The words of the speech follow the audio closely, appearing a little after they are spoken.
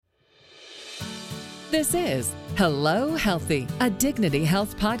This is Hello Healthy, a Dignity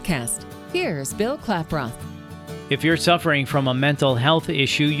Health podcast. Here's Bill Klaproth. If you're suffering from a mental health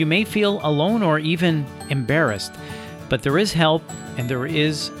issue, you may feel alone or even embarrassed. But there is help and there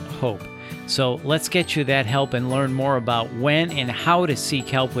is hope. So let's get you that help and learn more about when and how to seek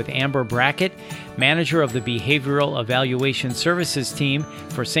help with Amber Brackett, manager of the Behavioral Evaluation Services team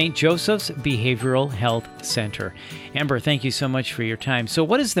for St. Joseph's Behavioral Health Center. Amber, thank you so much for your time. So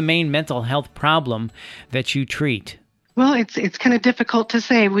what is the main mental health problem that you treat? Well, it's kind of difficult to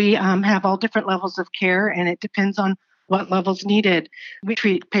say. We have all different levels of care, and it depends on what level's needed. We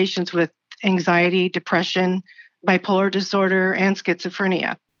treat patients with anxiety, depression, bipolar disorder, and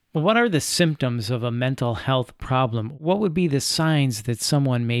schizophrenia. What are the symptoms of a mental health problem? What would be the signs that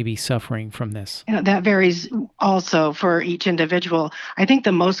someone may be suffering from this? That varies also for each individual. I think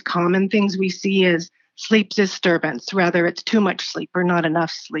the most common things we see is sleep disturbance, whether it's too much sleep or not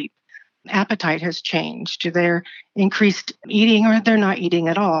enough sleep. Appetite has changed. They're increased eating or they're not eating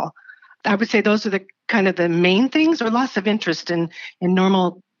at all. I would say those are the kind of the main things, or loss of interest in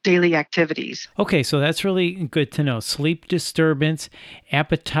normal daily activities. Okay, so that's really good to know. Sleep disturbance,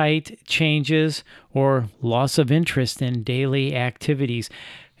 appetite changes, or loss of interest in daily activities.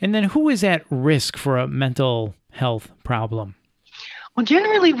 And then who is at risk for a mental health problem? Well,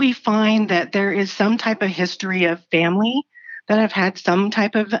 generally we find that there is some type of history of family that have had some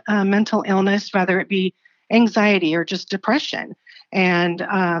type of mental illness, whether it be anxiety or just depression. And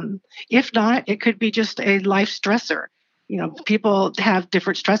if not, it could be just a life stressor. You know, people have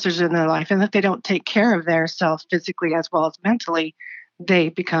different stressors in their life, and if they don't take care of themselves physically as well as mentally, they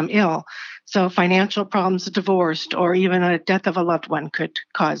become ill. So financial problems, divorce, or even a death of a loved one could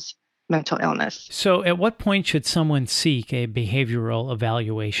cause mental illness. So at what point should someone seek a behavioral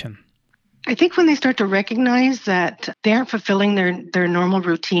evaluation? I think when they start to recognize that they aren't fulfilling their normal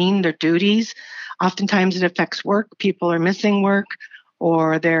routine, their duties. Oftentimes it affects work. People are missing work,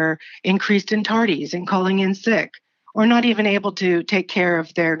 or they're increased in tardies and calling in sick, or not even able to take care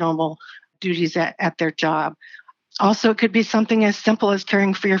of their normal duties at their job. Also, it could be something as simple as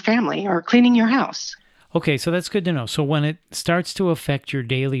caring for your family or cleaning your house. Okay, so that's good to know. So when it starts to affect your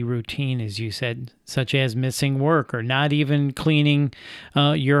daily routine, as you said, such as missing work or not even cleaning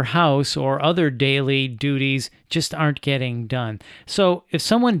your house, or other daily duties just aren't getting done. So if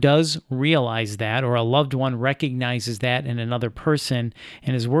someone does realize that, or a loved one recognizes that in another person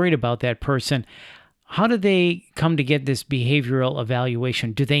and is worried about that person, how do they come to get this behavioral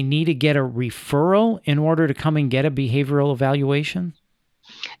evaluation? Do they need to get a referral in order to come and get a behavioral evaluation?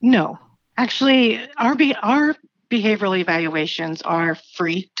 No. Actually, our behavioral evaluations are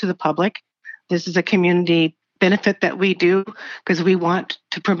free to the public. This is a community benefit that we do because we want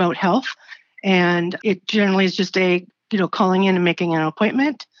to promote health. And it generally is just calling in and making an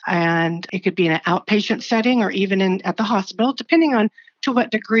appointment. And it could be in an outpatient setting or even at the hospital, depending on to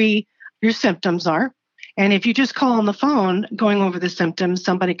what degree your symptoms are. And if you just call on the phone going over the symptoms,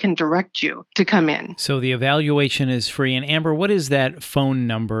 somebody can direct you to come in. So the evaluation is free. And Amber, what is that phone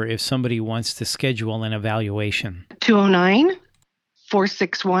number if somebody wants to schedule an evaluation?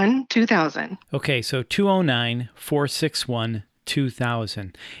 209-461-2000. Okay, so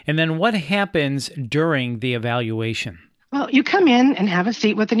 209-461-2000. And then what happens during the evaluation? Well, you come in and have a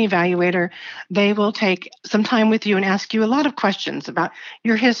seat with an evaluator. They will take some time with you and ask you a lot of questions about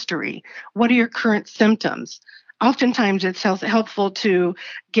your history. What are your current symptoms? Oftentimes, it's helpful to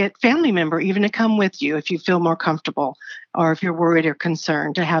get family member even to come with you if you feel more comfortable, or if you're worried or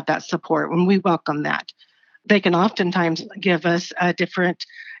concerned, to have that support. When we welcome that, they can oftentimes give us a different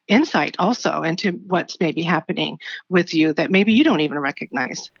insight also into what's maybe happening with you that maybe you don't even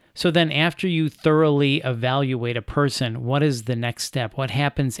recognize. So then after you thoroughly evaluate a person, what is the next step? What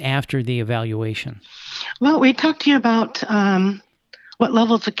happens after the evaluation? Well, we talked to you about what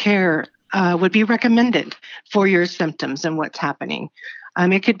levels of care would be recommended for your symptoms and what's happening.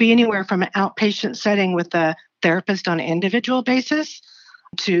 It could be anywhere from an outpatient setting with a therapist on an individual basis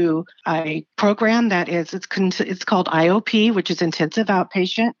to a program that it's called IOP, which is intensive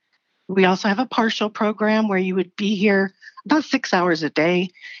outpatient. We also have a partial program where you would be here about 6 hours a day.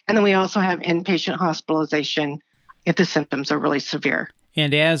 And then we also have inpatient hospitalization if the symptoms are really severe.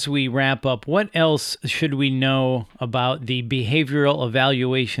 And as we wrap up, what else should we know about the behavioral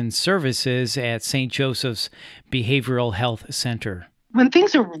evaluation services at St. Joseph's Behavioral Health Center? When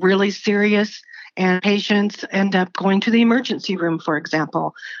things are really serious and patients end up going to the emergency room, for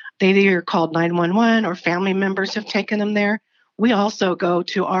example, they either called 911 or family members have taken them there. We also go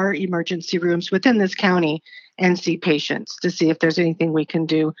to our emergency rooms within this county and see patients to see if there's anything we can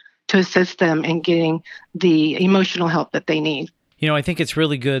do to assist them in getting the emotional help that they need. I think it's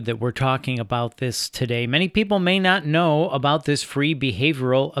really good that we're talking about this today. Many people may not know about this free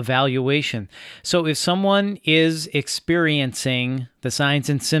behavioral evaluation. So if someone is experiencing the signs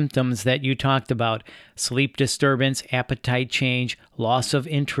and symptoms that you talked about, sleep disturbance, appetite change, loss of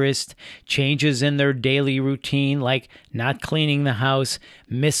interest, changes in their daily routine, like not cleaning the house,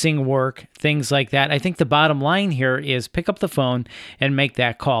 missing work, things like that, I think the bottom line here is pick up the phone and make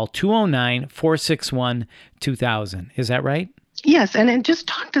that call, 209-461-2000. Is that right? Yes, and then just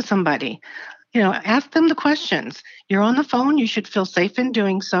talk to somebody. Ask them the questions. You're on the phone. You should feel safe in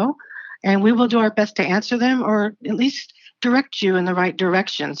doing so, and we will do our best to answer them or at least direct you in the right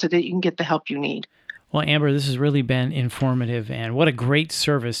direction so that you can get the help you need. Well, Amber, this has really been informative, and what a great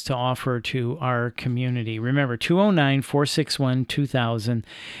service to offer to our community. Remember, 209-461-2000.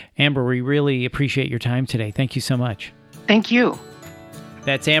 Amber, we really appreciate your time today. Thank you so much. Thank you.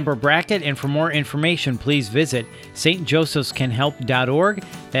 That's Amber Brackett, and for more information, please visit stjosephscanhelp.org.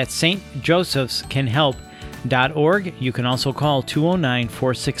 That's stjosephscanhelp.org. You can also call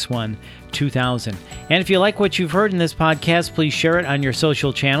 209-461-2000. And if you like what you've heard in this podcast, please share it on your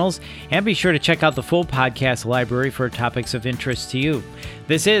social channels, and be sure to check out the full podcast library for topics of interest to you.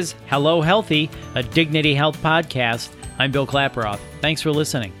 This is Hello Healthy, a Dignity Health podcast. I'm Bill Klaproth. Thanks for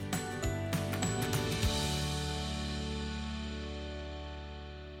listening.